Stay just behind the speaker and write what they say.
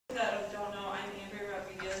that don't know, I'm Andrea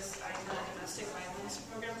Rodriguez. I'm the domestic violence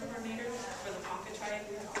program coordinator for the Ponca Tribe.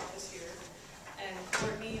 We have an office here. And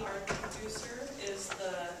Courtney, our producer, is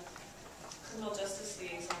the criminal justice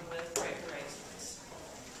liaison with Bright Horizons.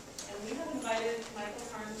 And we have invited Michael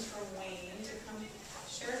Carnes from Wayne to come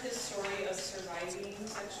share his story of surviving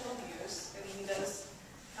sexual abuse. And he does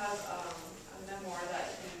have a memoir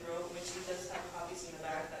that he wrote, which he does have copies in the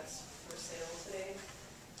back that's for sale today,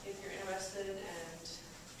 if you're interested. And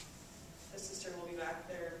his sister will be back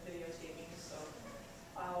there videotaping. So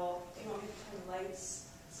do you want me to turn the lights?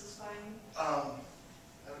 This is fine.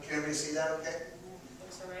 Can everybody see that okay?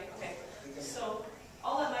 Looks all right? Okay. So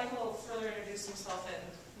I'll let Michael further introduce himself and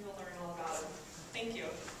you'll learn all about him. Thank you.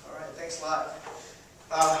 All right, thanks a lot.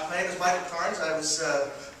 My name is Michael Carnes. I was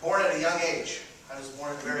born at a young age. I was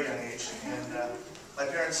born at a very young age. And my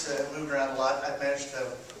parents moved around a lot. I've managed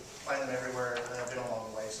to find them everywhere that I've been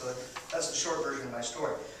along the way. So that's the short version of my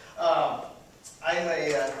story. I'm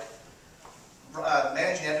a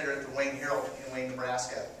managing editor at the Wayne Herald in Wayne,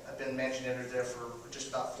 Nebraska. I've been managing editor there for just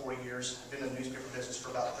about 40 years. I've been in the newspaper business for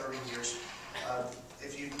about 30 years.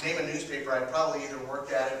 If you name a newspaper, I probably either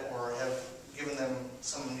worked at it or have given them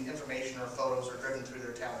some information or photos or driven through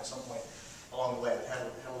their town at some point along the way. I've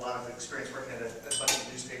had a lot of experience working at a bunch of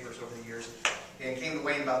newspapers over the years. And came to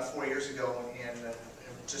Wayne about 4 years ago and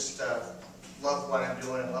just love what I'm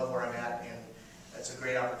doing and love where I'm at. And it's a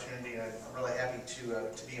great opportunity, and I'm really happy to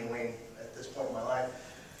be in Wayne at this point in my life.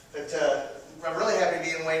 But I'm really happy to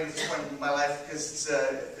be in Wayne at this point in my life because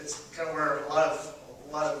it's kind of where a lot of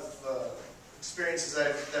experiences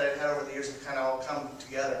that I've had over the years have kind of all come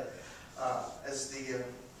together. As it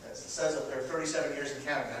says up there, 37 years in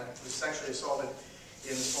counting. I was sexually assaulted in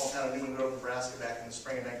the small town of Newman Grove, Nebraska, back in the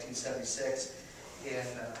spring of 1976, and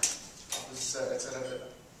it's an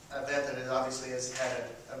event that obviously has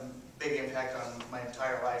had a big impact on my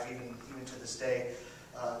entire life, even to this day.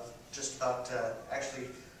 Just about, actually,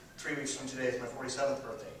 3 weeks from today is my 47th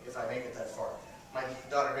birthday, if I make it that far. My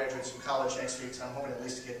daughter graduates from college next week, so I'm hoping at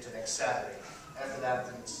least to get to next Saturday. After that,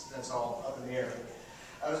 then it's all up in the air.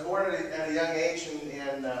 I was born at a young age,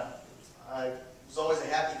 and I was always a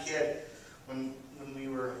happy kid when we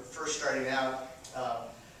were first starting out.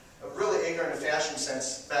 Really ignorant of fashion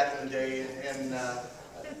sense back in the day, and the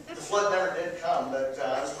flood never did come, but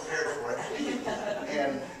I was prepared for it.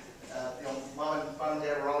 And Mom and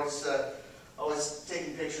Dad were always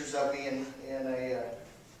taking pictures of me, and I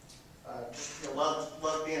just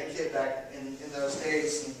loved being a kid back in those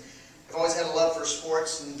days. And I've always had a love for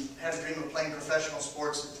sports and had a dream of playing professional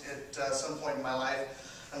sports at some point in my life.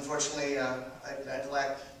 Unfortunately, I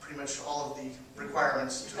lacked pretty much all of the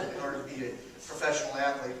requirements in order to be a professional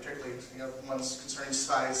athlete, particularly ones concerning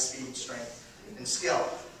size, speed, strength, and skill.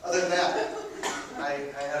 Other than that,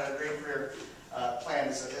 I had a great career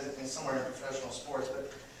planned somewhere in professional sports.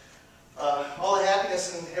 But all the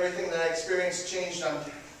happiness and everything that I experienced changed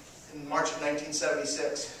in March of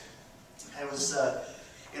 1976. I was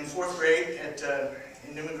in 4th grade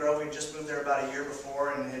in Newman Grove. We just moved there about a year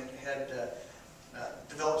before and had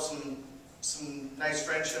developed some nice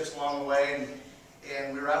friendships along the way.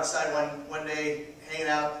 And we were outside one day hanging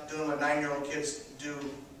out, doing what 9-year-old kids do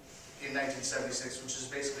in 1976, which is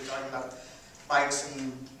basically talking about bikes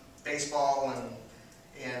and baseball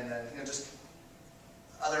and just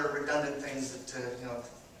other redundant things that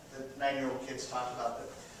 9-year-old kids talk about.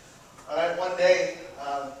 But one day,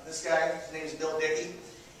 this guy, his name is Bill Dickey.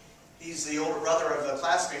 He's the older brother of a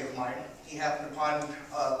classmate of mine. He happened upon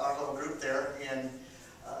our little group there and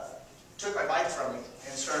took my bike from me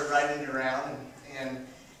and started riding it around. And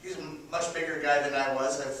he's a much bigger guy than I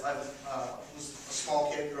was. I was a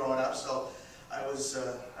small kid growing up, so I was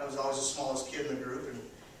always the smallest kid in the group,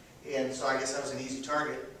 and so I guess I was an easy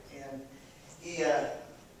target. And he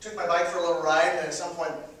took my bike for a little ride, and at some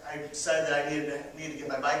point I decided that I needed to get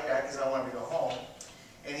my bike back because I wanted to go home.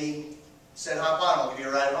 And he said, "Hop on, I'll give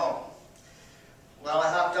you a ride home." Well, I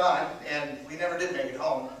hopped on, and we never did make it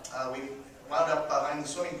home. We wound up behind the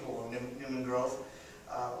swimming pool in Newman Grove.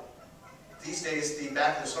 These days, the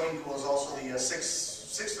back of the swimming pool is also the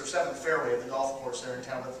 6th or 7th fairway of the golf course there in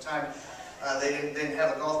town. At the time, they didn't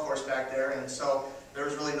have a golf course back there, and so there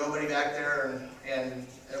was really nobody back there, and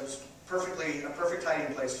it was a perfect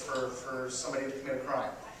hiding place for somebody to commit a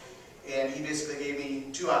crime. And he basically gave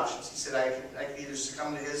me 2 options. He said I could either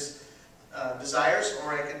succumb to his desires,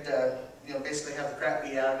 or I could basically have the crap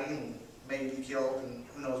beat out of me and maybe be killed, and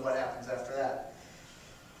who knows what happens after that.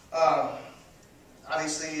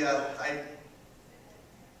 Obviously, I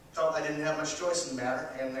felt I didn't have much choice in the matter,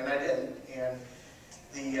 and I didn't. And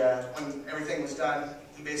when everything was done,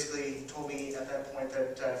 he basically told me at that point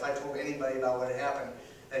that if I told anybody about what had happened,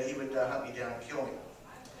 that he would hunt me down and kill me.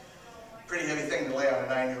 Pretty heavy thing to lay on a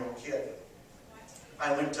 9-year-old kid.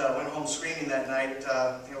 I went home screaming that night,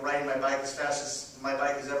 riding my bike as fast as my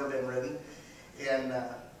bike has ever been ridden, and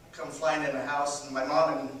come flying in the house, and my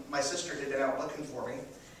mom and my sister had been out looking for me.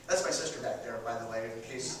 That's my sister back there, by the way, in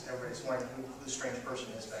case everybody's wondering who the strange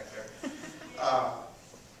person is back there.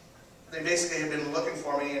 They basically had been looking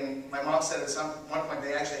for me, and my mom said at one point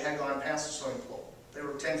they actually had gone past the swimming pool. They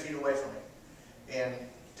were 10 feet away from me, and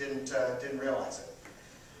didn't realize it.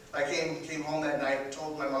 I came home that night,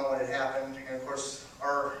 told my mom what had happened, and of course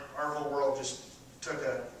our whole world just took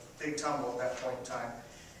a big tumble at that point in time.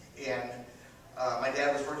 And my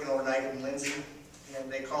dad was working overnight in Lindsay,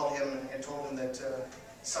 and they called him and told him that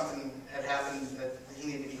something had happened, that he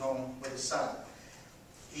needed to be home with his son.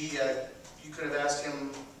 You could have asked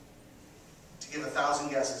him to give 1,000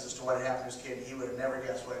 guesses as to what had happened to his kid, and he would have never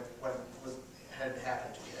guessed what had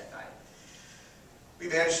happened to me that night. We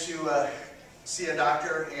managed to see a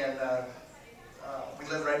doctor, and we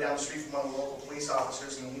lived right down the street from one of the local police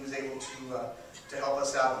officers, and he was able to help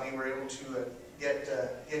us out, and we were able to get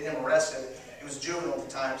him arrested. He was juvenile at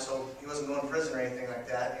the time, so he wasn't going to prison or anything like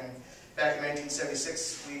that. And back in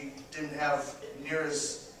 1976, we didn't have near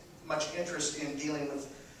as much interest in dealing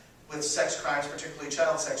with sex crimes, particularly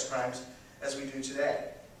child sex crimes, as we do today.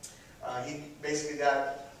 He basically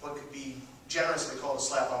got what could be generously called a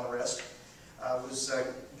slap on the wrist. Was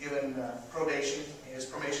given probation. His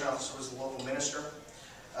probation officer was the local minister.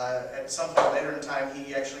 At some point later in time,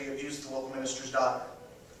 he actually abused the local minister's daughter.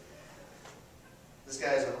 This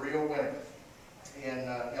guy is a real winner. And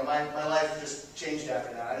my life just changed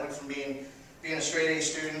after that. I went from being a straight A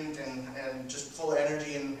student and just full of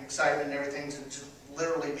energy and excitement and everything to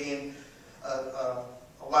literally being a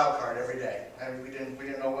wild card every day. We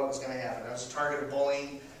didn't know what was going to happen. I was a target of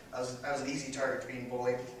bullying. I was an easy target to being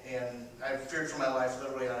bullied, and I feared for my life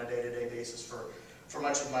literally on a day-to-day basis for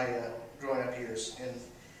much of my growing up years. And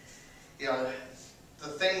the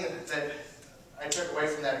thing that I took away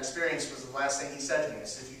from that experience was the last thing he said to me. He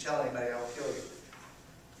said, "If you tell anybody, I will kill you."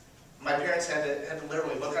 My parents had to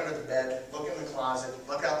literally look under the bed, look in the closet,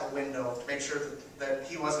 look out the window to make sure that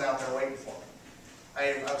he wasn't out there waiting for me.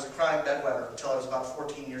 I was a chronic bedwetter until I was about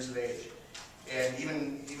 14 years of age. And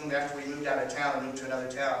even after we moved out of town and moved to another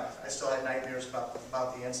town, I still had nightmares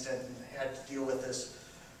about the incident and had to deal with this,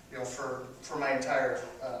 for my entire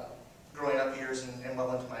growing up years and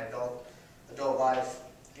well into my adult life.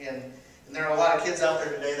 And there are a lot of kids out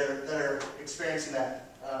there today that are experiencing that.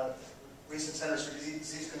 Recent Centers for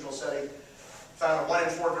Disease Control study found that 1 in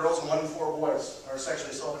 4 girls and 1 in 4 boys are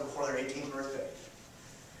sexually assaulted before their 18th birthday.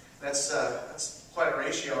 That's quite a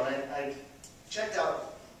ratio. And I checked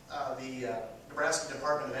out the Nebraska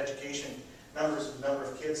Department of Education numbers of the number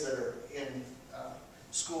of kids that are in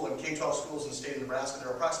school, in K-12 schools in the state of Nebraska. There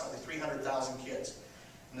are approximately 300,000 kids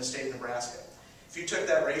in the state of Nebraska. If you took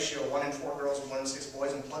that ratio, 1 in 4 girls and 1 in 6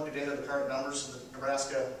 boys, and plugged it into the current numbers of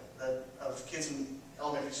Nebraska of kids in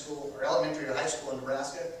elementary school, or elementary to high school in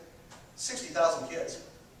Nebraska, 60,000 kids.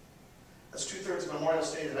 That's 2/3 of Memorial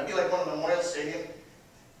Stadium. That'd be like one of Memorial Stadium. It'd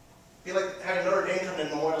be like having Notre Dame come in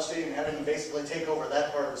Memorial Stadium and having them basically take over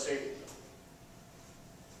that part of the stadium.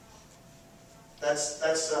 That's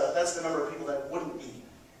the number of people that wouldn't be,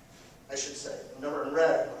 I should say. The number in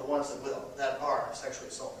red are the ones that are sexually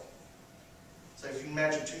assaulted. So if you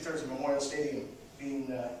imagine 2/3 of Memorial Stadium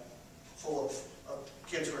being full of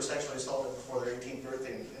kids who are sexually assaulted before their 18th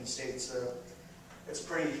birthday in the state, it's a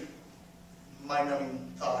pretty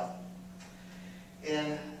mind-numbing thought.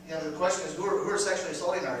 And the question is, who are sexually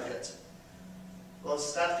assaulting our kids? Well,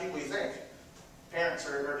 it's not the people you think. Parents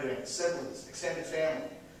are doing it, siblings, extended family,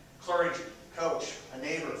 clergy, coach, a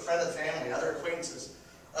neighbor, friend of the family, other acquaintances,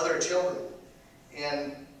 other children.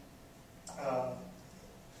 And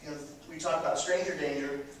we talk about stranger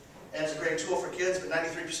danger, and it's a great tool for kids, but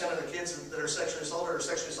 93% of the kids that are sexually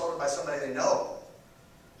assaulted by somebody they know.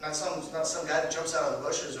 Not some guy that jumps out of the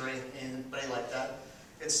bushes or anybody like that.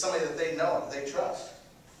 It's somebody that they know, that they trust.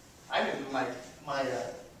 I knew who my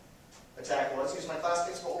attack was. He was my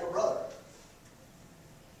classmate's older brother.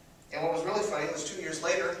 And what was really funny was 2 years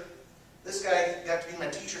later, this guy got to be my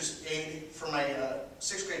teacher's aide for my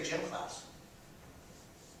 6th grade gym class.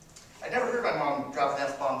 I'd never heard my mom drop an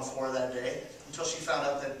F-bomb before that day, until she found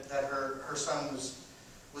out that her son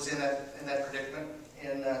was in that predicament.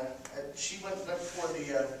 And she went before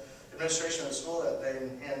the administration of the school that day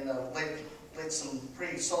and laid some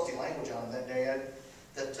pretty salty language on him that day.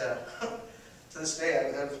 To this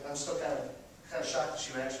day, I'm still kind of shocked that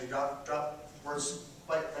she would actually drop words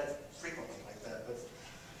quite that frequently like that.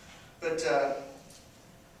 But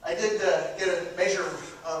I did get a measure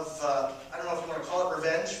of, I don't know if you want to call it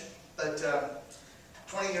revenge, but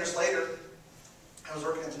 20 years later, I was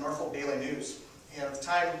working at the Norfolk Daily News. And at the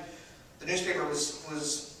time, the newspaper was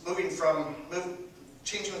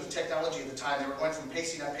changing with the technology at the time. They were going from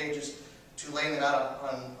pasting out pages to laying them out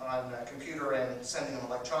on a computer and sending them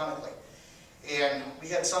electronically. And we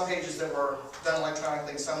had some pages that were done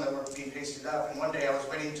electronically and some that were being pasted up. And one day I was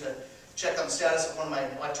waiting to check on the status of one of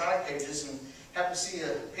my electronic pages and happened to see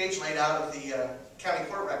a page laid out of the county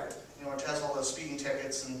court record. You know, it has all those speeding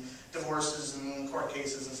tickets and divorces and court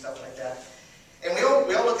cases and stuff like that. And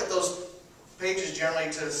we all look at those pages generally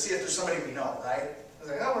to see if there's somebody we know, right? I was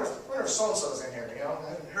like, oh, I wonder if so-and-so's in here, you know?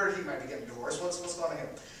 I heard he might be getting divorced. What's going on here?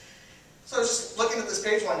 So I was just looking at this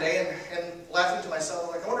page one day and laughing to myself,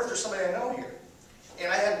 like, I wonder if there's somebody I know here.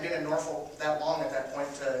 And I hadn't been in Norfolk that long at that point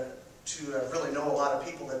to really know a lot of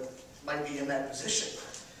people that might be in that position.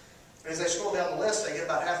 But as I scroll down the list, I get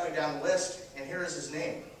about halfway down the list, and here is his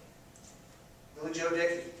name. Billy Joe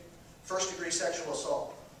Dickey, first-degree sexual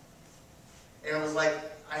assault. And it was like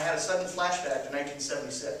I had a sudden flashback to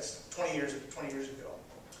 1976, 20 years ago.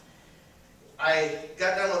 I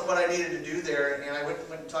got done with what I needed to do there, and I went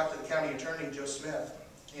and talked to the county attorney, Joe Smith,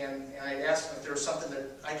 and I asked him if there was something that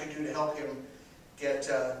I could do to help him get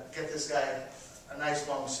this guy a nice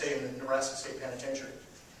long stay in the Nebraska State Penitentiary.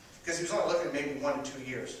 Because he was only looking at maybe 1 to 2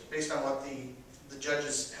 years, based on what the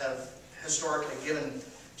judges have historically given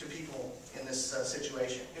to people in this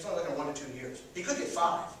situation. He was only looking at 1 to 2 years. He could get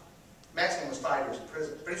 5. Maximum was 5 years in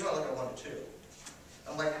prison, but he was only looking at 1 to 2.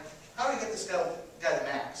 I'm like, how do you get this guy the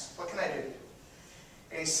max? What can I do?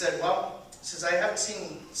 And he said, well, I haven't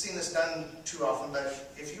seen this done too often,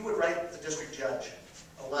 but if you would write the district judge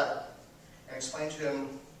a letter and explain to him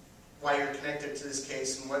why you're connected to this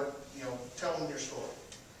case and what, tell him your story.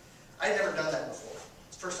 I'd never done that before.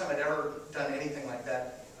 It's the first time I'd ever done anything like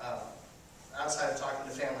that outside of talking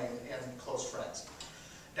to family and close friends.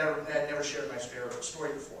 I'd never shared my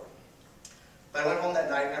story before. But I went home that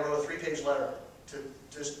night and I wrote a 3-page letter to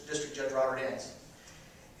District Judge Robert Enns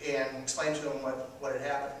and explained to him what had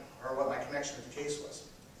happened or what my connection to the case was.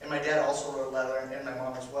 And my dad also wrote a letter, and my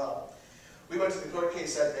mom as well. We went to the court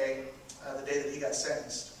case that day, the day that he got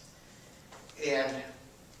sentenced. And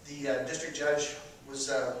the district judge was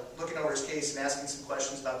looking over his case and asking some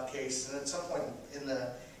questions about the case. And at some point in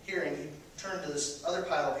the hearing, he turned to this other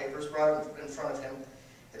pile of papers, brought it in front of him,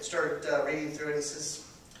 and started reading through it. He says,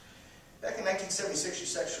 back in 1976, you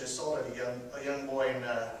sexually assaulted a young boy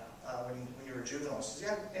when you were a juvenile. He says,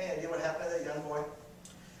 yeah, any idea what happened to that young boy?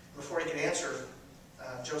 Before he could answer,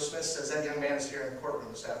 Joe Smith says, that young man is here in the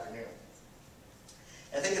courtroom this afternoon.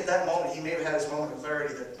 I think at that moment, he may have had his moment of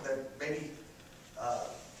clarity that maybe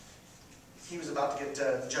he was about to get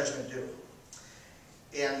judgment due.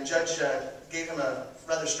 And the judge gave him a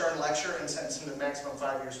rather stern lecture and sentenced him to maximum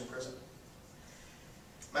 5 years in prison.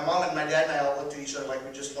 My mom and my dad and I all looked at each other like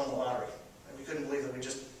we just won the lottery. And we couldn't believe that we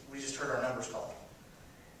just heard our numbers called.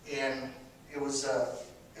 And it was a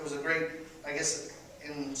great, I guess,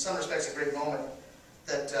 in some respects, a great moment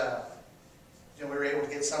that we were able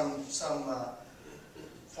to get some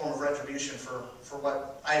form of retribution for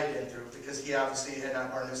what I had been through, because he obviously had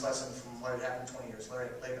not learned his lesson from what had happened 20 years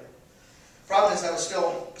later. Problem is, I was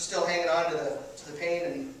still hanging on to the pain,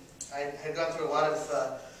 and I had gone through a lot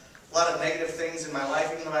of negative things in my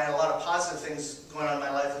life, even though I had a lot of positive things going on in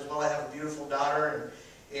my life as well. I have a beautiful daughter,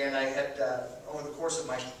 and I had, over the course of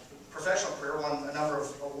my professional career, won a number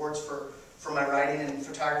of awards for my writing and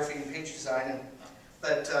photography and page design.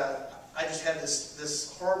 But I just had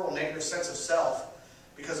this horrible negative sense of self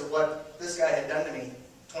because of what this guy had done to me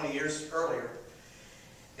 20 years earlier.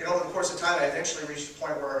 And over the course of time, I eventually reached a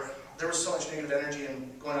point where there was so much negative energy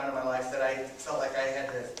going on in my life that I felt like I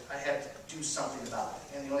had to do something about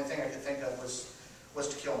it. And the only thing I could think of was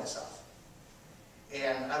to kill myself.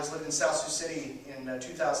 And I was living in South Sioux City in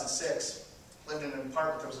 2006. Lived in an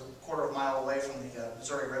apartment that was a quarter of a mile away from the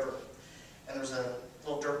Missouri River. And there was a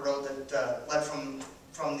little dirt road that led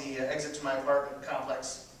from the exit to my apartment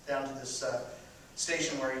complex down to this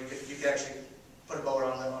station where you could actually put a boat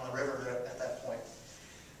on the river at that point.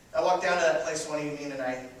 I walked down to that place one evening, and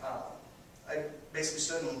I basically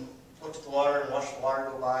stood and looked at the water and watched the water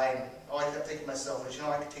go by, and all I kept thinking to myself was,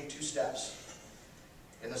 I could take 2 steps,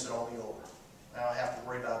 and this would all be over. I don't have to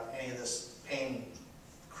worry about any of this pain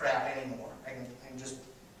crap anymore. I can just,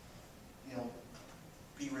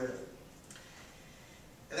 be rid of it.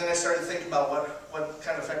 And then I started thinking about what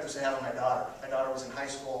kind of effect this would have on my daughter. My daughter was in high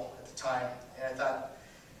school at the time, and I thought,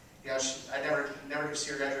 I never get to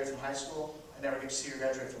see her graduate from high school. I never get to see her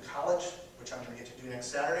graduate from college, which I'm going to get to do next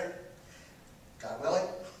Saturday, God willing.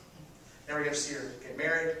 never get to see her get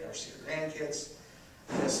married, never see her grandkids.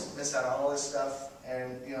 I just missed out on all this stuff.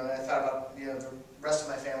 And I thought about the rest of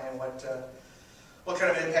my family and what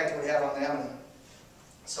kind of impact it would have on them. And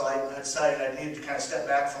so I decided I needed to kind of step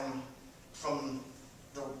back from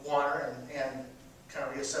the water and kind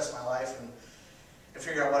of reassess my life and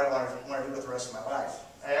figure out what I want to do with the rest of my life.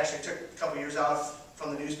 I actually took a couple years off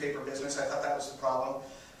from the newspaper business. I thought that was the problem.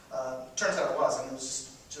 Turns out it wasn't. It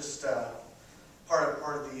was just part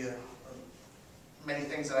of the many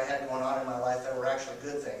things that I had going on in my life that were actually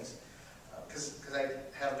good things. Because I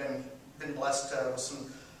have been blessed with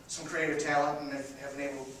some creative talent and have been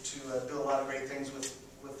able to do a lot of great things with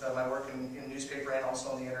my work in newspaper and also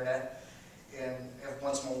on the internet, and have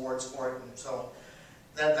won some awards for it. And so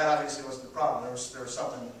that obviously wasn't the problem. There was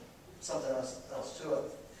something else to it.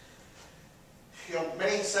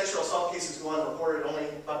 Many sexual assault cases go unreported. Only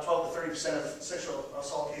about 12 to 30% of sexual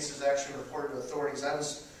assault cases are actually reported to authorities. I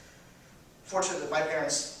was fortunate that my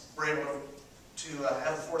parents were able to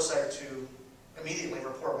have the foresight to immediately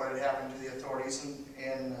report what had happened to the authorities,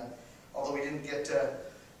 and although we didn't get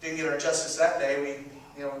our justice that day,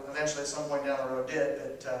 we eventually at some point down the road did.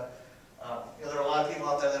 But there are a lot of people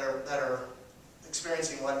out there that are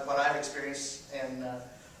experiencing what I've experienced and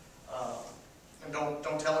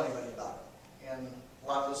don't tell anybody about it. And a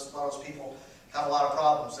lot of those people have a lot of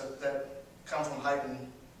problems that come from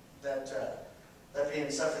hiding that pain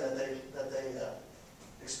and suffering that they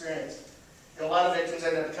experience. A lot of victims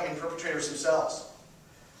end up becoming perpetrators themselves.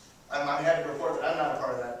 I'm happy to report that I'm not a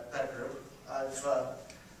part of that group.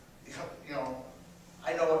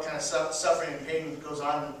 I know what kind of suffering and pain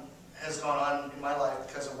has gone on in my life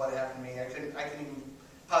because of what happened to me. I couldn't even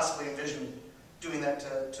possibly envision doing that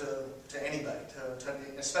to anybody,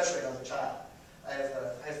 especially another child. I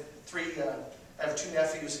have two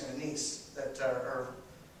nephews and a niece that are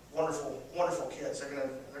wonderful kids. They're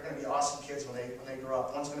going to be awesome kids when they grow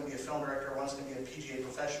up. One's going to be a film director, one's going to be a PGA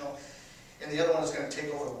professional, and the other one is going to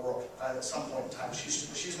take over the world at some point in time.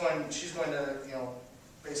 She's going to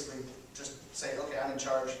basically just say, okay, I'm in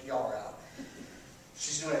charge, y'all are out.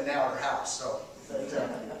 She's doing it now at her house, so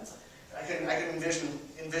I couldn't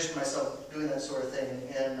envision myself doing that sort of thing.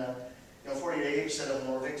 And 40 to 80% of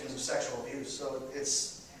them were victims of sexual abuse. So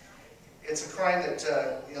it's a crime that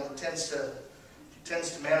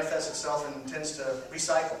tends to manifest itself and tends to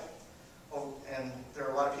recycle. And there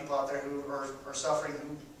are a lot of people out there who are suffering,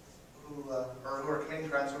 who are committing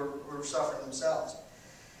crimes, who are suffering themselves.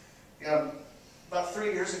 About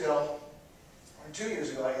 3 years ago, or 2 years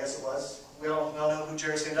ago, I guess it was, we all know who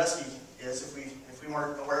Jerry Sandusky is, if we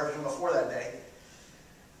weren't aware of him before that day.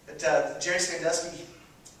 But the Jerry Sandusky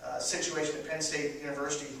situation at Penn State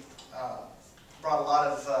University brought a lot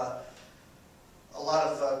of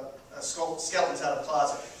skeletons out of the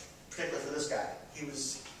closet, particularly for this guy. He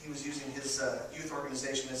was using his youth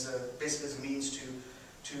organization basically as a means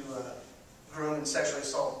to groom and sexually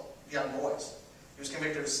assault young boys. He was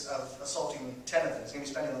convicted of assaulting 10 of them. He's going to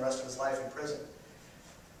be spending the rest of his life in prison.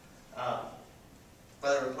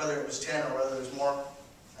 Whether it was 10 or whether there's more,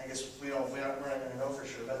 I guess we're not going to know for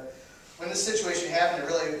sure. But when this situation happened, it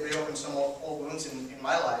really reopened some old wounds in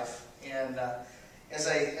my life. And as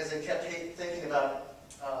I kept thinking about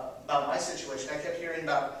my situation, I kept hearing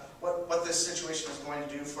about what this situation is going to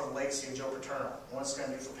do for the legacy of Joe Paterno, and what it's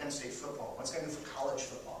going to do for Penn State football, what it's going to do for college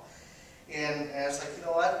football. And it's like, you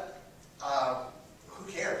know what? Who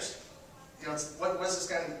cares? What is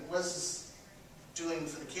this doing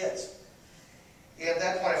for the kids? And at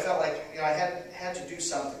that point, I felt like I had to do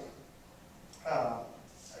something.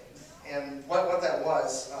 And what that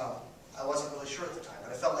was, I wasn't really sure at the time,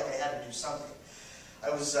 but I felt like I had to do something.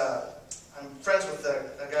 I'm friends with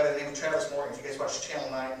a guy by the name of Travis Morgan. If you guys watch Channel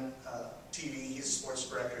 9 TV, he's a sports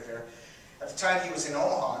director there. At the time, he was in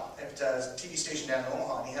Omaha, at a TV station down in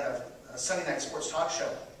Omaha, and he had a Sunday night sports talk show.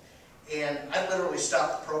 And I literally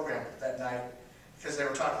stopped the program that night because they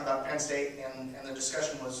were talking about Penn State, and the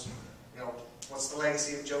discussion was, what's the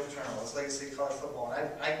legacy of Joe Paterno? What's the legacy of college football? And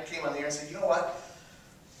I came on the air and said, you know what?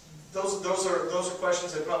 Those are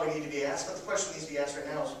questions that probably need to be asked, but the question that needs to be asked right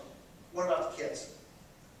now is, what about the kids?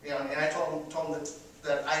 And I told them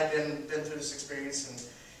that I had been through this experience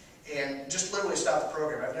and just literally stopped the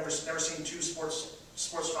program. I've never seen two sports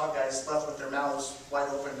talk guys left with their mouths wide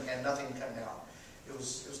open and nothing coming out. It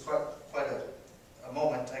was quite a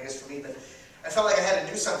moment, I guess, for me. But I felt like I had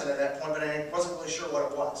to do something at that point, but I wasn't really sure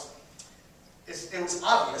what it was. It was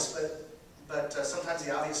obvious, but sometimes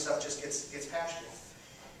the obvious stuff just gets past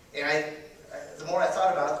you. And the more I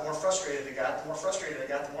thought about it, the more frustrated I got. The more frustrated I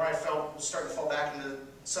got, the more I was starting to fall back into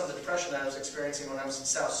some of the depression that I was experiencing when I was in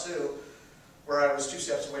South Sioux, where I was 2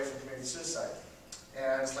 steps away from committing suicide.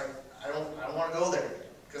 And it's like, I don't want to go there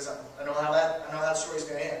because I know how that story's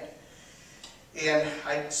going to end. And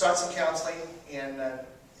I sought some counseling, and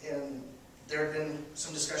there had been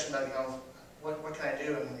some discussion about, what can I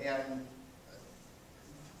do, and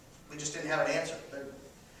we just didn't have an answer. But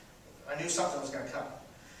I knew something was going to come.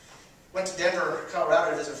 Went to Denver,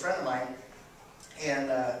 Colorado to visit a friend of mine,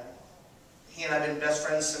 and he and I have been best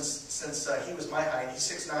friends since he was my height. He's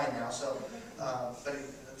 6'9" now, so but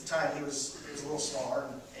at the time he was a little smaller,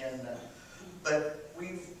 but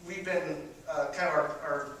we've been kind of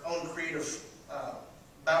our own creative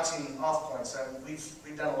bouncing off points.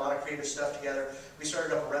 We've done a lot of creative stuff together. We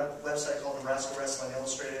started up a website called Nebraska Wrestling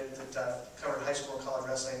Illustrated that covered high school and college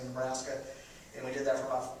wrestling in Nebraska, and we did that for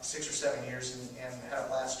about 6 or 7 years and had a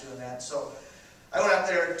blast doing that. So I went out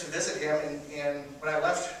there to visit him, and when I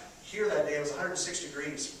left here that day, it was 106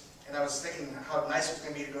 degrees, and I was thinking how nice it was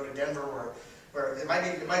going to be to go to Denver, where it might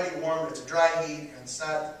be warm, but it's a dry heat, and it's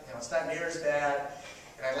not near as bad.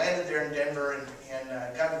 And I landed there in Denver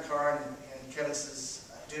and got in the car, and Kevin says,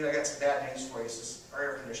 "Dude, I got some bad news for you." He says, "Our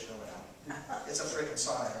air conditioner went out. It's a freaking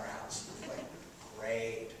sauna in our house." I'm like,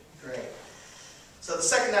 great. So the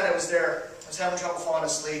second night I was there, I was having trouble falling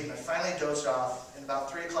asleep, and I finally dozed off, and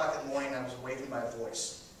about 3 o'clock in the morning I was awakened by a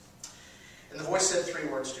voice. And the voice said 3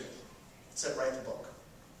 words to me. It said, "Write the book."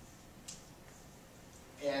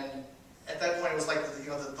 And at that point it was like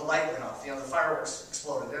the light went off, the fireworks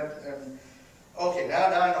exploded, and okay, now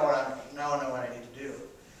I know what I need to do.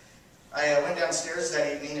 I went downstairs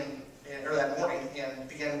that evening or that morning and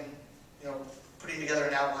began, putting together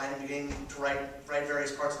an outline and beginning to write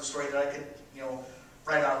various parts of the story that I could,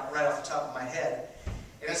 right off the top of my head.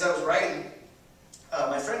 And as I was writing,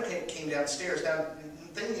 my friend came downstairs. Now,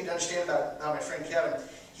 the thing you need to understand about my friend Kevin,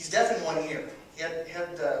 he's deaf in one ear. He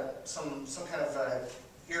had some kind of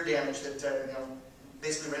ear damage that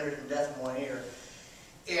basically rendered him deaf in one ear.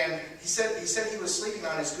 And he said he was sleeping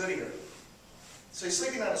on his good ear. So he's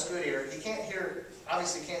sleeping on his good ear. He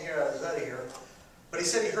obviously can't hear out of his other ear, but he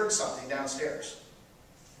said he heard something downstairs.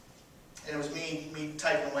 And it was me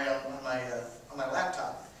typing away on my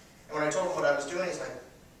laptop. And when I told him what I was doing, he's like,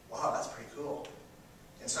 "Wow, that's pretty cool."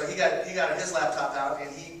 And so he got his laptop out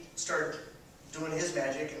and he started doing his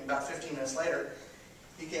magic. And about 15 minutes later,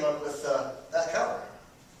 he came up with that cover.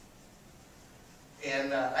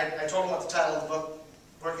 And I told him what the title of the book,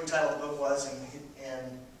 working title of the book was,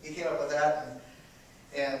 and he came up with that.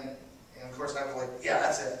 And of course I was like, "Yeah,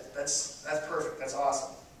 that's it. That's perfect. That's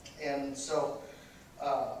awesome." And so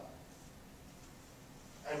I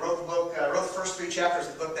wrote the book. I wrote the first 3 chapters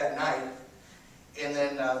of the book that night, and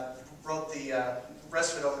then wrote the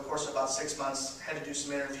rest of it over the course of about 6 months. Had to do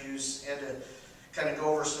some interviews, had to kind of go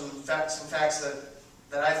over some facts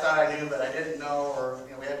that I thought I knew but I didn't know, or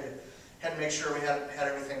we had to make sure we had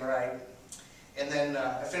everything right. And then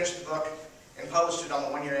I finished the book and published it on the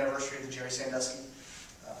 1-year anniversary of the Jerry Sandusky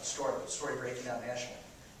story breaking out nationally.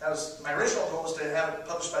 That was my original goal, was to have it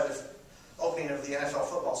published by the opening of the NFL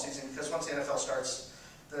football season, because once the NFL starts,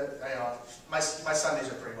 my Sundays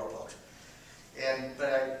are pretty well booked. But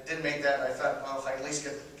I didn't make that. I thought, well, if I at least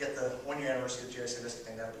get the 1-year anniversary of the Jerry Sandusky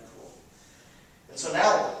thing, that would be cool. And so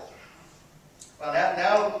now,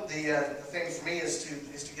 the thing for me is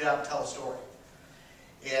to get out and tell a story.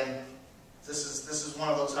 And this is one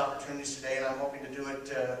of those opportunities today, and I'm hoping to do it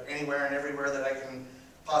anywhere and everywhere that I can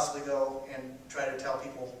possibly go, and try to tell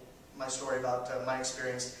people my story about my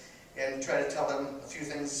experience, and try to tell them a few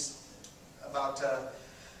things about,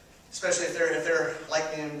 especially if they're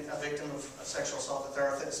like me, a victim of sexual assault, that there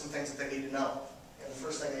are some things that they need to know. And the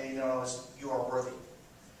first thing they need to know is you are worthy.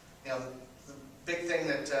 The big thing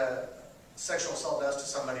that sexual assault does to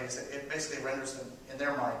somebody is that it basically renders them, in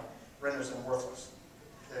their mind, renders them worthless.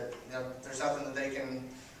 That there's nothing that they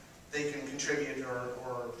can contribute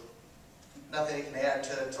or nothing they can add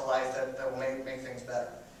to life that will make things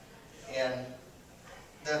better. And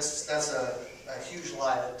that's a huge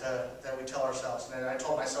lie that we tell ourselves. And I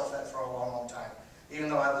told myself that for a long time. Even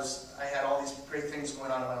though I had all these great things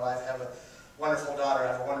going on in my life. I have a wonderful daughter,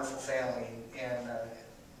 I have a wonderful family, and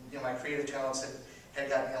my creative talents had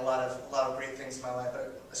gotten me a lot of great things in my life,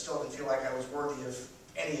 but I still didn't feel like I was worthy of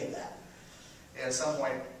any of that. And at some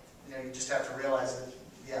point, you just have to realize that,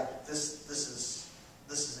 yeah, this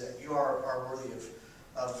is it. You are worthy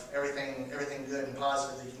of everything good and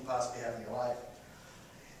positive that you can possibly have in your life.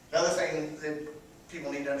 Another thing that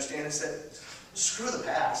people need to understand is that screw the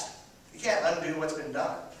past. You can't undo what's been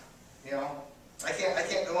done. I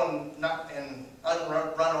can't go and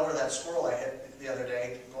run over that squirrel I hit the other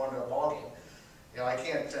day going to a ball game. I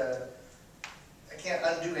can't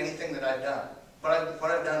undo anything that I've done.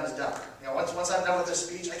 What I've done is done. Once I'm done with this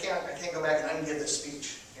speech, I can't go back and undo this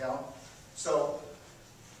speech. you know? So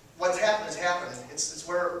what's happened has happened. It's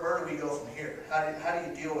where do we go from here? How do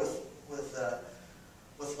you deal with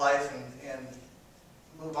life and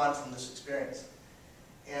move on from this experience?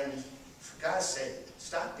 And for God's sake,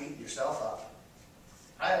 stop beating yourself up.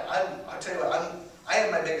 I tell you what, I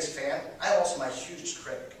am my biggest fan. I'm also my hugest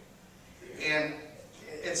critic. And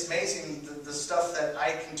it's amazing the stuff that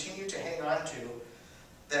I continue to hang on to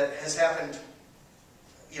that has happened,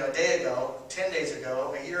 you know, a day ago, 10 days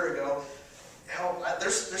ago, a year ago. Hell,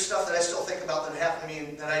 there's stuff that I still think about that happened to me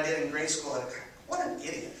that I did in grade school. That, what an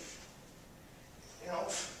idiot. You know,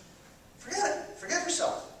 forget it. Forgive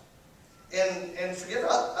yourself. And forgive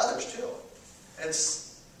others too.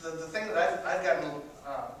 It's the thing that I've gotten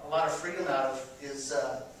a lot of freedom out of is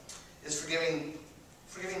forgiving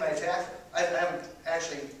my attacker. I haven't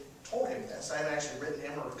actually told him this. I haven't actually written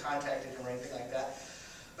him or contacted him or anything like that.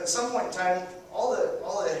 But at some point in time, all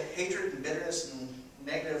the hatred and bitterness and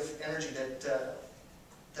negative energy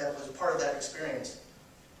that was part of that experience,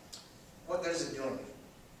 what good is it doing me?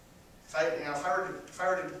 If I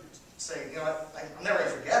were to say, you know what, I'm never going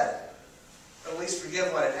to forget it, but at least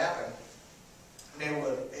forgive what had happened, I'm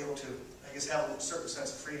able to, I guess, have a certain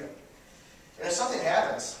sense of freedom. And if something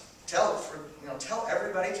happens, tell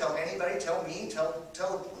everybody, tell anybody, tell me, tell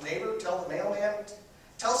the neighbor, tell the mailman,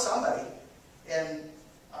 tell somebody, and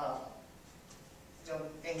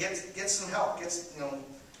and get some help.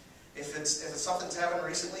 If it's something that's happened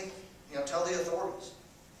recently, tell the authorities.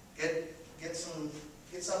 Get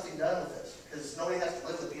something done with this, because nobody has to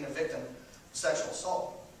live with being a victim of sexual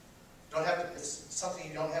assault. It's something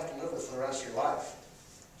you don't have to live with for the rest of your life.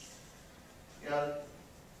 In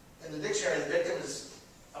the dictionary, the victim is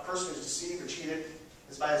a person who's deceived or cheated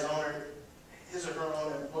is by his or her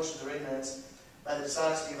own emotions or ignorance, by the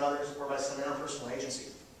dishonesty of others, or by some interpersonal agency.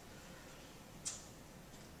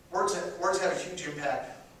 Words have a huge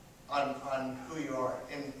impact on who you are,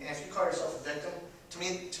 and if you call yourself a victim, to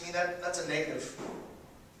me that's a negative.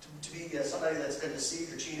 To be somebody that's been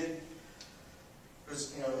deceived or cheated,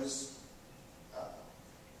 who's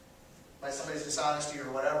by somebody's dishonesty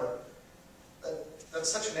or whatever,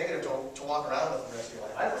 that's such a negative to walk around with the rest of your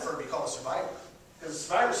life. I prefer to be called a survivor, because a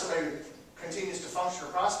survivor is somebody who continues to function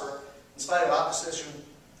or prosper in spite of opposition,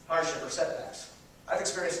 hardship, or setbacks. I've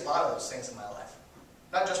experienced a lot of those things in my life.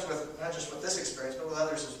 Not just with this experience, but with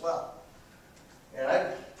others as well. And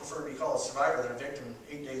I prefer to be called a survivor than a victim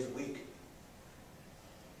 8 days a week.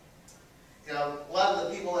 A lot of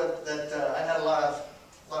the people that I had a lot of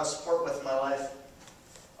support with in my life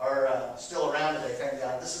are still around today, thank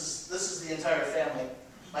God. This is the entire family.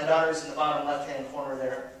 My daughter's in the bottom left-hand corner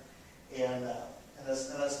there, and that's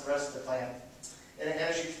the rest of the clan. And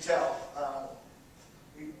as you can tell,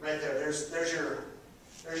 right there, there's your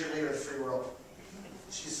leader of the free world.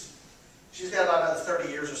 She's got about another 30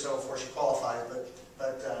 years or so before she qualified,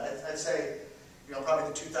 but I'd say, probably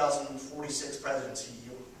the 2046 presidency,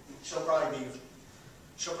 she'll probably be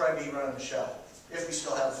running the show if we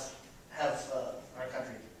still have our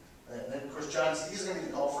country. And then of course John, he's going to be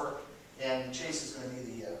the golfer, and Chase is going to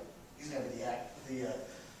be the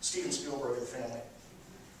Steven Spielberg of the family.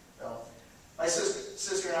 So my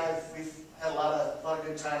sister and I, we've had a lot of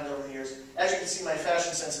good times over the years. As you can see, my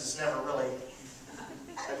fashion sense has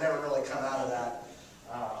I've never really come out of that.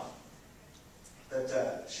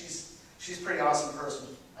 But she's a pretty awesome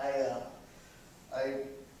person. I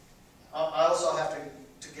also have to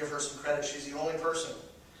give her some credit. She's the only person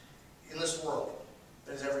in this world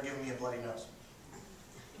that has ever given me a bloody nose.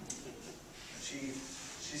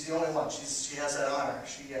 She's the only one. She has that honor.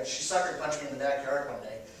 She sucker punched me in the backyard one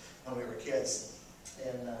day when we were kids,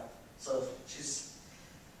 and so she's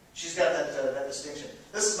got that distinction.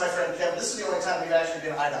 This is my friend Kevin. This is the only time we've actually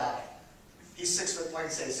been eye to eye. He's 6 foot, like I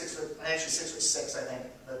say, 6 foot. Actually 6'6", I think,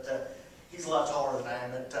 but he's a lot taller than I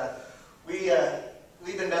am. But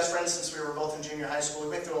we've been best friends since we were both in junior high school. We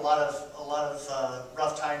went through a lot of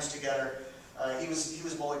rough times together. He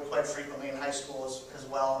was bullied quite frequently in high school as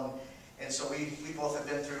well, and so we both have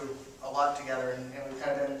been through a lot together, and we've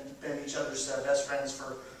kind of been each other's best friends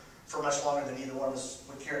for much longer than either one of us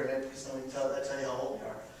would care to admit, because then I tell you how old we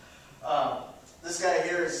are. This guy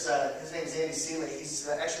here his name is Andy Seeley. He's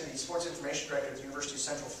actually the sports information director at the University of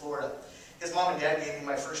Central Florida. His mom and dad gave me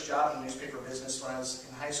my first job in the newspaper business when I was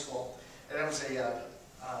in high school, and that was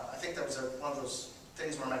I think that was one of those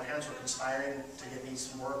things where my parents were conspiring to get me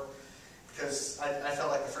some work, because I felt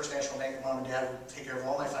like the First National Bank of Mom and Dad would take care of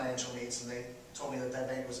all my financial needs, and they told me that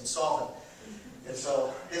bank was insolvent. And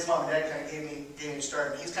so his mom and dad kind of gave me a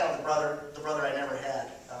start. And he's kind of the brother I never had.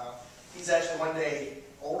 He's actually one day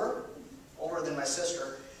older than my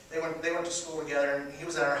sister. They went to school together, and he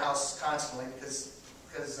was at our house constantly because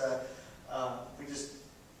because we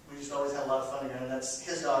just always had a lot of fun together. And that's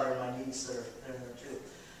his daughter and my niece that are there too.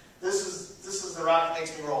 This is the rock that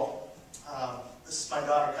makes me roll. This is my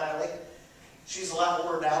daughter Kylie. She's a lot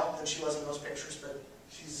older now than she was in those pictures, but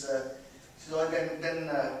she's always been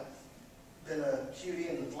a cutie,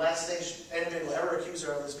 and the last thing anybody will ever accuse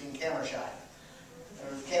her of is being camera shy.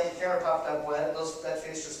 And the camera popped up, boy, that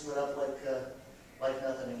face just lit up like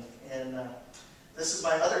nothing. And this is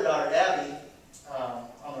my other daughter, Abby,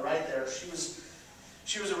 on the right there.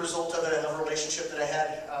 She was a result of a relationship that I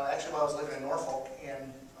had actually while I was living in Norfolk,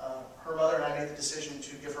 and her mother and I made the decision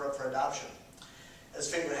to give her up for adoption. As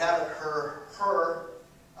fate would have it, her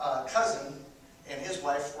cousin and his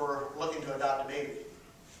wife were looking to adopt a baby.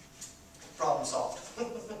 Problem solved.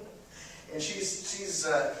 And she's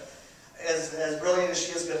as brilliant as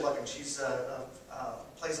she is good looking. She's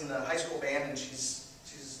plays in the high school band, and she's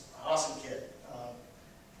an awesome kid.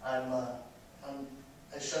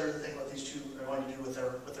 I shudder to think what these two are going to do with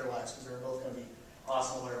their lives, because they're both going to be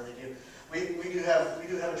awesome at whatever they do. We do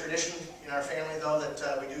have a tradition in our family, though,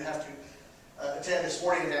 that we do have to attend a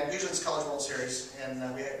sporting event. Usually it's College World Series, and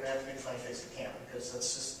we have to make a funny face at camp, because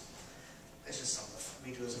it's just something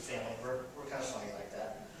we do as a family. We're kind of funny like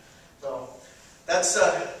that. So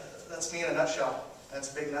that's me in a nutshell.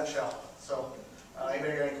 That's a big nutshell. So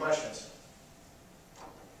anybody got any questions?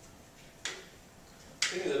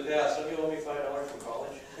 Speaking of the past, don't you owe me $5 from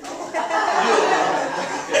college?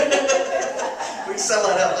 We can settle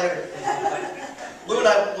that out later. Lou and I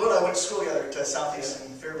went to school together to Southeast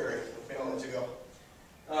in Fairbury many months ago.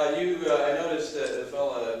 I noticed that the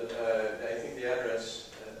fella, I think the address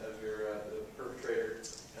of your the perpetrator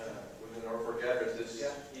was a Norfolk address. Does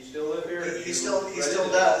he still live here? He still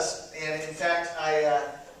does. And in fact,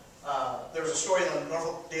 there was a story in the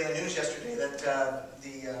Norfolk Daily News yesterday that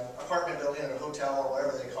the apartment building or hotel or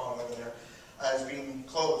whatever they call it over there is being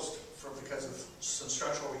closed because of some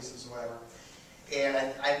structural reasons or whatever.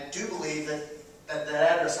 And I do believe that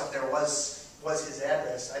address up there was his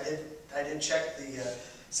address. I did check the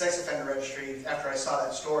sex offender registry after I saw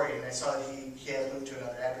that story, and I saw that he had moved to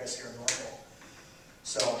another address here in Norfolk.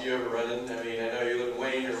 So do you ever run in? I mean, I know you live in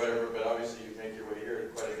Wayne or whatever, but obviously you make your way here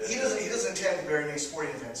quite a bit. He doesn't attend very many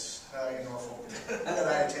sporting events in Norfolk that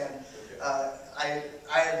I attend. Okay.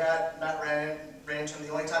 I have not ran into him.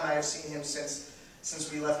 The only time I have seen him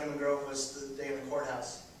since we left Newman Grove was the day in the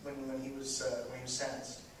courthouse when he was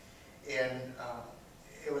sentenced, and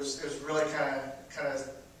it was really kind of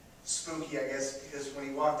spooky, I guess, because when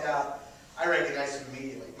he walked out, I recognized him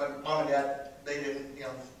immediately. My mom and dad, they didn't,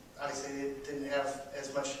 obviously they didn't have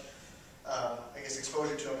as much, I guess,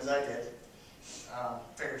 exposure to him as I did,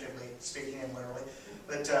 figuratively speaking and literally.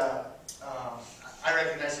 But I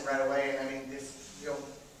recognized him right away, and I mean, if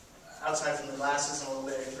outside from the glasses and a little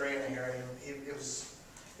bit of gray in the hair, it was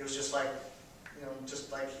just like,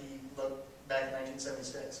 just like he looked back in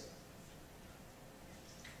 1976.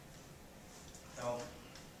 So.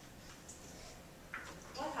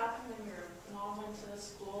 What happened when your mom went to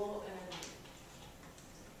school and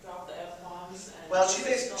dropped the F-bombs? Well, she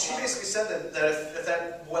basically said that if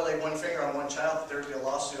that boy laid one finger on one child, that there would be a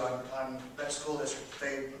lawsuit on that school district.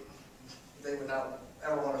 They would not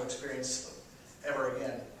ever want to experience ever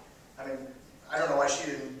again. I mean, I don't know why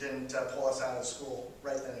she didn't pull us out of school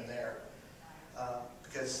right then and there,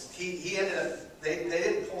 because he ended up. They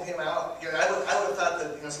didn't pull him out. I would have thought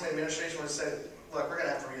that some administration would have said, "Look, we're going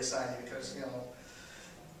to have to reassign you because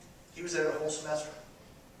he was there the whole semester."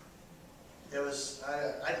 It was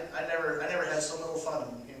I never had so little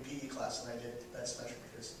fun in PE class than I did that semester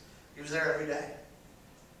because he was there every day.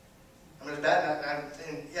 I mean, it was bad.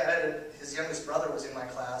 And his youngest brother was in my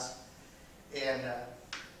class, and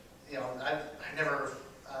I never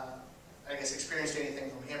I guess experienced anything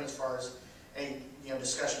from him as far as any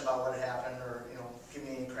discussion about what had happened or give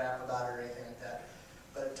me any crap about it or anything like that.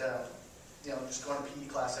 But just going to PE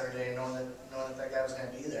class every day and knowing that guy was going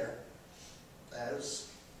to be there, it was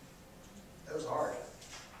hard.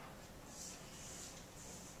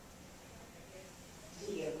 Did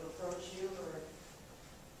he ever approach you or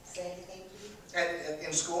say anything to you?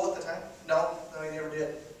 In school at the time? No, he never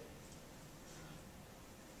did.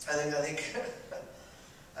 I think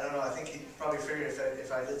I don't know. I think he probably figured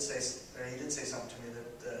if I did say, or he did say something to me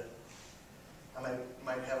that I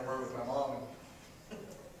might have a word with my mom.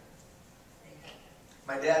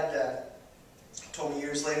 My dad told me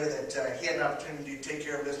years later that he had an opportunity to take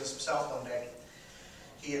care of business himself one day.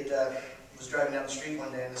 He was driving down the street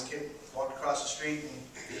one day, and this kid walked across the street,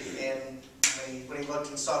 and when he looked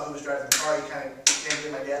and saw who was driving the car, he kind of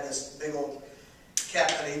gave my dad this big old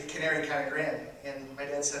canary kind of grin. And my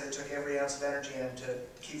dad said it took every ounce of energy in him to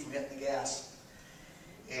keep from hitting the gas.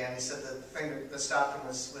 And he said the thing that stopped him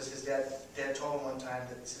was his dad told him one time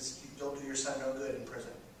that says, "You'll do your son no good in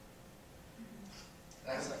prison."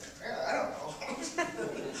 And I was like, "Yeah, I don't know."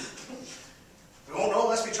 We won't know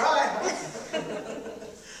unless we try.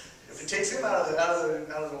 If it takes him out of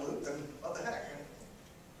the loop, then what the heck?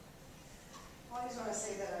 Well, I just want to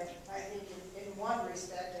say that I think in one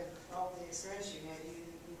respect of all the experience you had, you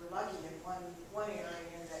were lucky in one area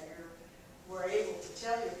in that you were able to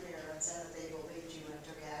tell your parents and that they believed you and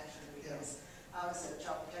took action, because I was at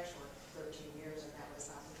child protection work for 13 years and that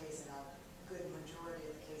was not the case in a good majority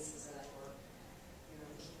of the cases that I worked. You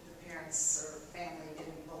know, the parents or family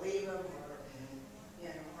didn't believe them, or you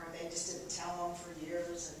know, or they just didn't tell them for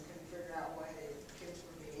years and couldn't figure out why their kids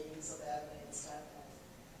were behaving so badly and stuff. And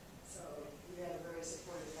so you had a very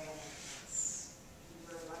supportive family. You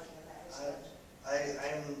were lucky in that respect.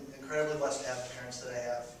 I'm incredibly blessed to have the parents that I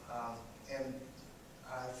have, and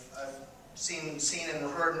I've seen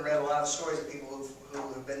and heard and read a lot of stories of people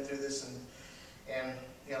who have been through this, and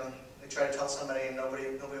you know, they try to tell somebody and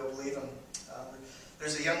nobody will believe them.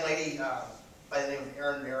 There's a young lady by the name of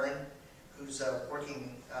Erin Marin who's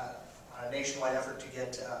working on a nationwide effort to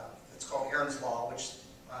get it's called Erin's Law, which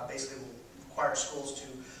basically requires schools to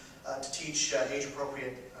teach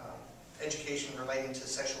age-appropriate education relating to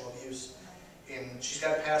sexual abuse. And she's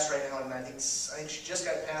got it passed right now, and I think she just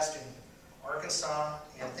got it passed in Arkansas,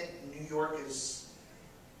 and I think New York is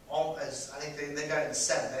I think they got it in the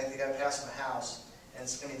Senate. I think they got it passed in the House, and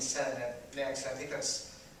it's going to be in the Senate next. I think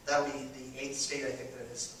that'll be the 8th state I think that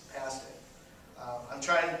has passed it. I'm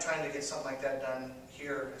trying to get something like that done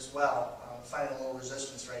here as well. I'm finding a little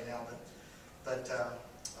resistance right now, but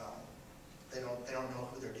they don't know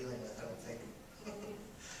who they're dealing with, I don't think.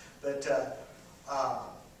 But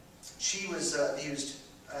she was abused.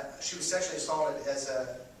 She was sexually assaulted as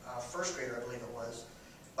a first grader, I believe it was,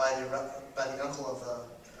 by the uncle of a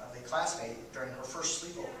classmate during her first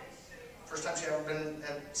sleepover. First time she ever been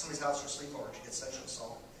at somebody's house for sleepover, she gets sexually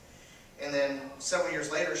assaulted. And then several years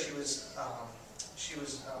later, she was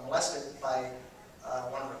molested by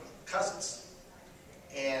one of her cousins.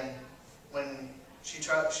 And when she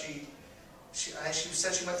said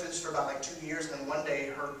she went through this for about like 2 years, and then one day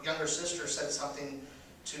her younger sister said something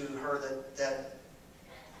to her that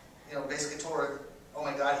you know, basically told her, "Oh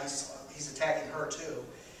my God, he's attacking her too."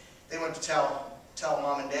 They went to tell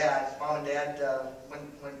mom and dad. Mom and dad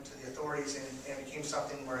went to the authorities, and it became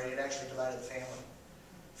something where it actually divided the family.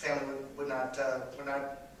 Family would not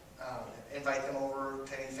invite them over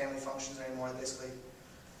to any family functions anymore. Basically,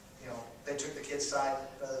 you know, they took the kid's side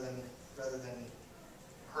rather than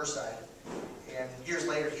her side. And years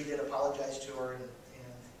later, he did apologize to her, and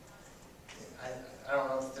I don't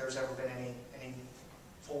know if there's ever been any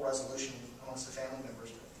full resolution amongst the family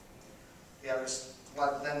members. But yeah, there's a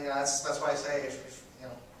lot. Then, you know, that's why I say, if you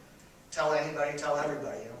know, tell anybody, tell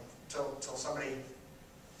everybody. You know, till somebody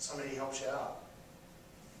helps you out.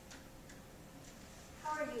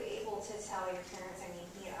 How are you able to tell your parents? I mean,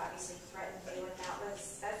 he obviously threatened you, and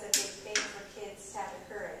that's a big thing for kids to have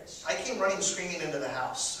the courage. I came running screaming into the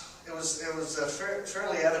house. It was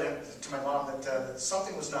fairly evident to my mom that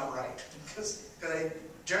something was not right, because I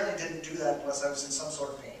generally didn't do that unless I was in some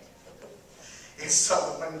sort of pain. And so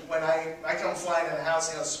when I come flying in the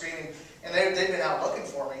house, you know, screaming, and they'd been out looking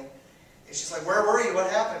for me, and she's like, "Where were you? What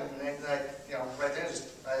happened?" And I you know, right there, I just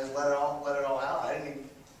let it all out. I didn't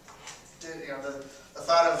even, you know, the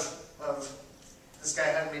thought of this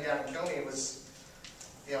guy hunting me down and killing me was,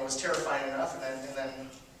 you know, was terrifying enough, and then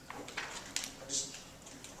I just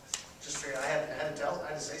figured I had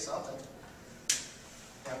to say something.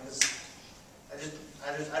 You know, because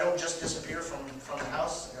I don't just disappear from the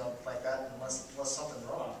house, you know, like that unless something's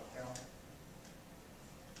wrong, you know.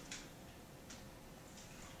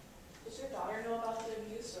 Does your daughter know about the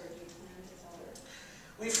abuse, or do you plan to tell her?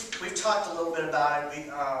 We've talked a little bit about it.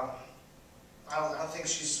 I don't think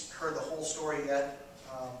she's heard the whole story yet.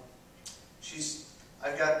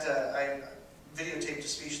 I videotaped a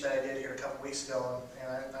speech that I did here a couple weeks ago, and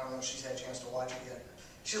I don't know if she's had a chance to watch it yet.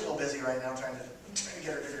 She's a little busy right now trying to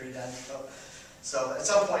get her degree done. So at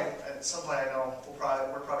some point I know we're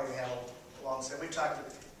probably gonna have a long set. We've talked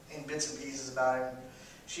in bits and pieces about it. And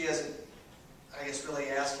she hasn't, I guess, really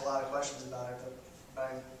asked a lot of questions about it, but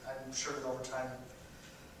I'm sure that over time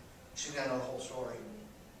she's gonna know the whole story.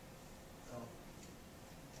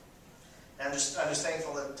 And I'm just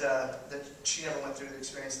thankful that she never went through the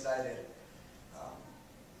experience that I did.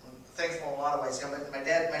 I'm thankful in a lot of ways. You know, my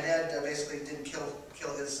dad basically didn't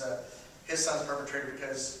kill his son's perpetrator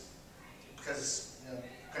because you know,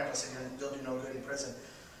 Grandpa said you'll do no good in prison.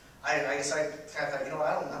 I guess I kind of thought, you know,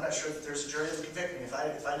 I'm not sure that there's a jury that would convict me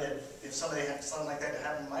if somebody had something like that to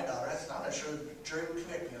happen to my daughter. I'm not sure the jury would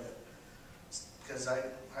convict me of it, because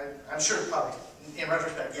I'm sure probably in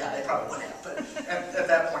retrospect, yeah, they probably would have. But at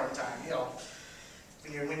that point in time, you know,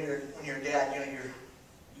 when you're a dad, you know,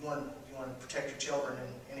 you want to protect your children,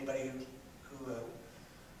 and anybody who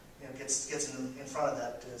you know gets in front of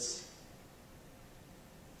that is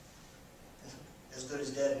as good as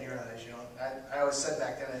dead in your eyes, you know. I always said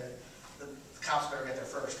back then that the cops better get there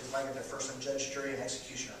first, because if I get there first, I'm judge, jury, and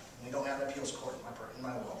executioner. And we don't have an appeals court in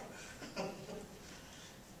my world.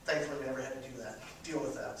 Thankfully, we never had to deal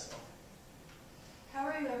with that. So. How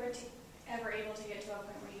were you ever able to get to a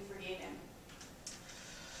point where you forgave him?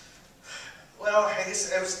 Well, I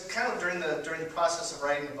guess it was kind of during the process of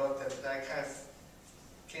writing the book that I kind of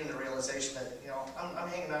came to the realization that, you know, I'm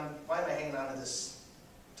hanging on. Why am I hanging on to this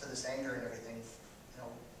anger and everything? You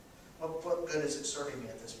know, what good is it serving me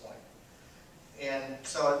at this point? And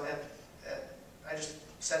so I just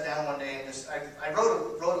sat down one day and I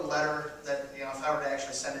wrote a letter that, you know, if I were to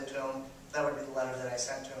actually send it to him, that would be the letter that I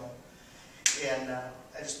sent to him. And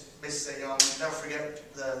I just basically said, you know, I'll never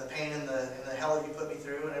forget the pain and the hell that you put me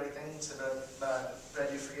through and everything. So but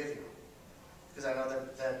I do forgive you, because I know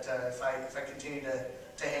that if I continue to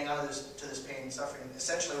hang on to this pain and suffering,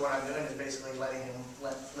 essentially what I'm doing is basically letting him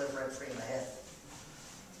live rent free in my head.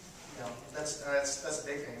 You know, that's a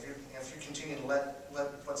big thing. If you continue to let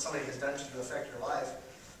what somebody has done to you affect your life,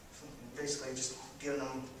 basically just giving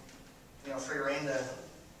them, you know, free rein to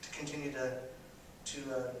continue to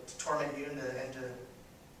torment you and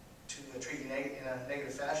to treat you in a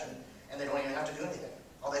negative fashion, and they don't even have to do anything.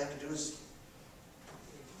 All they have to do is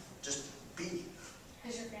just be.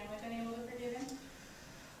 Has your family been able to forgive him?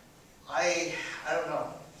 I don't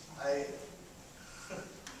know.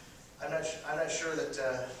 I'm not sure that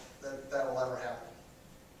that will ever happen.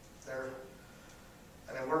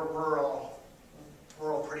 I mean, we're all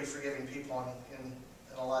pretty forgiving people in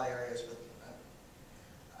a lot of areas, but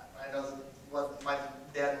I know that what my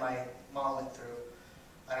dad and my mom went through,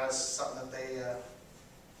 I know it's something that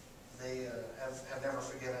they have never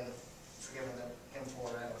forgiven him for.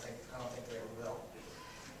 I don't think they ever will.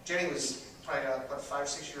 Jenny was probably about 5,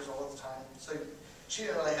 6 years old at the time, so she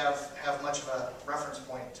didn't really have much of a reference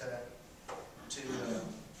point to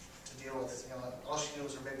deal with. You know, all she knew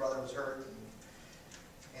was her big brother was hurt,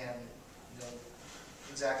 and you know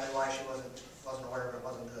exactly why she wasn't aware of it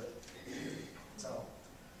wasn't good. So.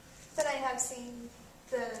 But I have seen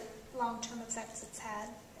the long-term effects it's had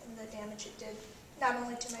and the damage it did, not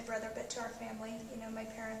only to my brother but to our family. You know, my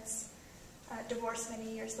parents divorced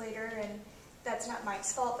many years later, and that's not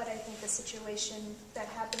Mike's fault, but I think the situation that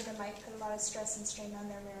happened to Mike put a lot of stress and strain on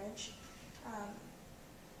their marriage.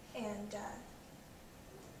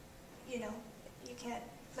 You know, you can't,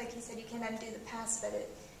 like he said, you can't undo the past, but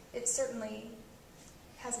it certainly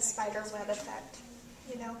has a spider web effect,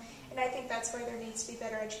 you know. And I think that's where there needs to be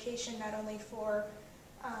better education, not only for,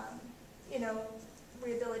 you know,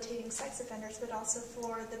 rehabilitating sex offenders, but also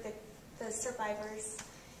for the survivors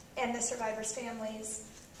and the survivors' families,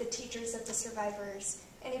 the teachers of the survivors.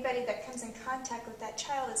 Anybody that comes in contact with that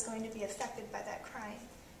child is going to be affected by that crime.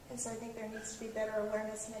 And so I think there needs to be better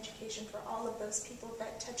awareness and education for all of those people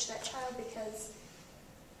that touch that child, because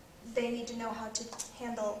they need to know how to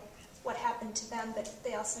handle what happened to them, but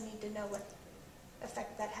they also need to know what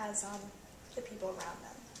effect that has on the people around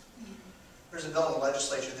them. There's a bill in the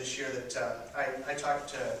legislature this year that I talked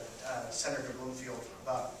to Senator Bloomfield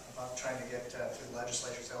about trying to get through the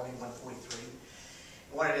legislature. It's LB 143.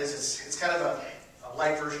 And what it is it's kind of a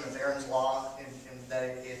light version of Aaron's Law, in that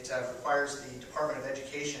it requires the Department of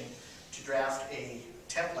Education to draft a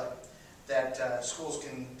template that schools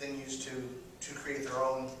can then use to create their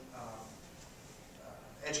own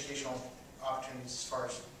educational opportunities as far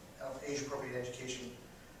as age-appropriate education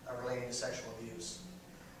relating to sexual abuse.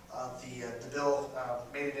 The bill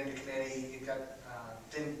made it into committee. It got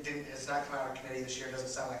it's not come out of committee this year. It doesn't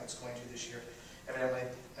sound like it's going to this year.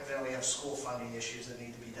 Evidently have school funding issues that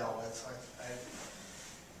need to be dealt with.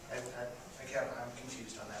 I'm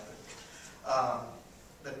confused on that,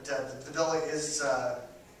 but the bill is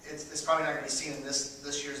it's probably not going to be seen in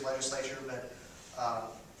this year's legislature, but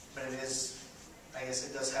it is. I guess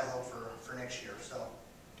it does have hope for next year.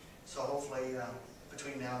 So hopefully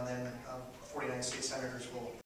between now and then, 49 state senators will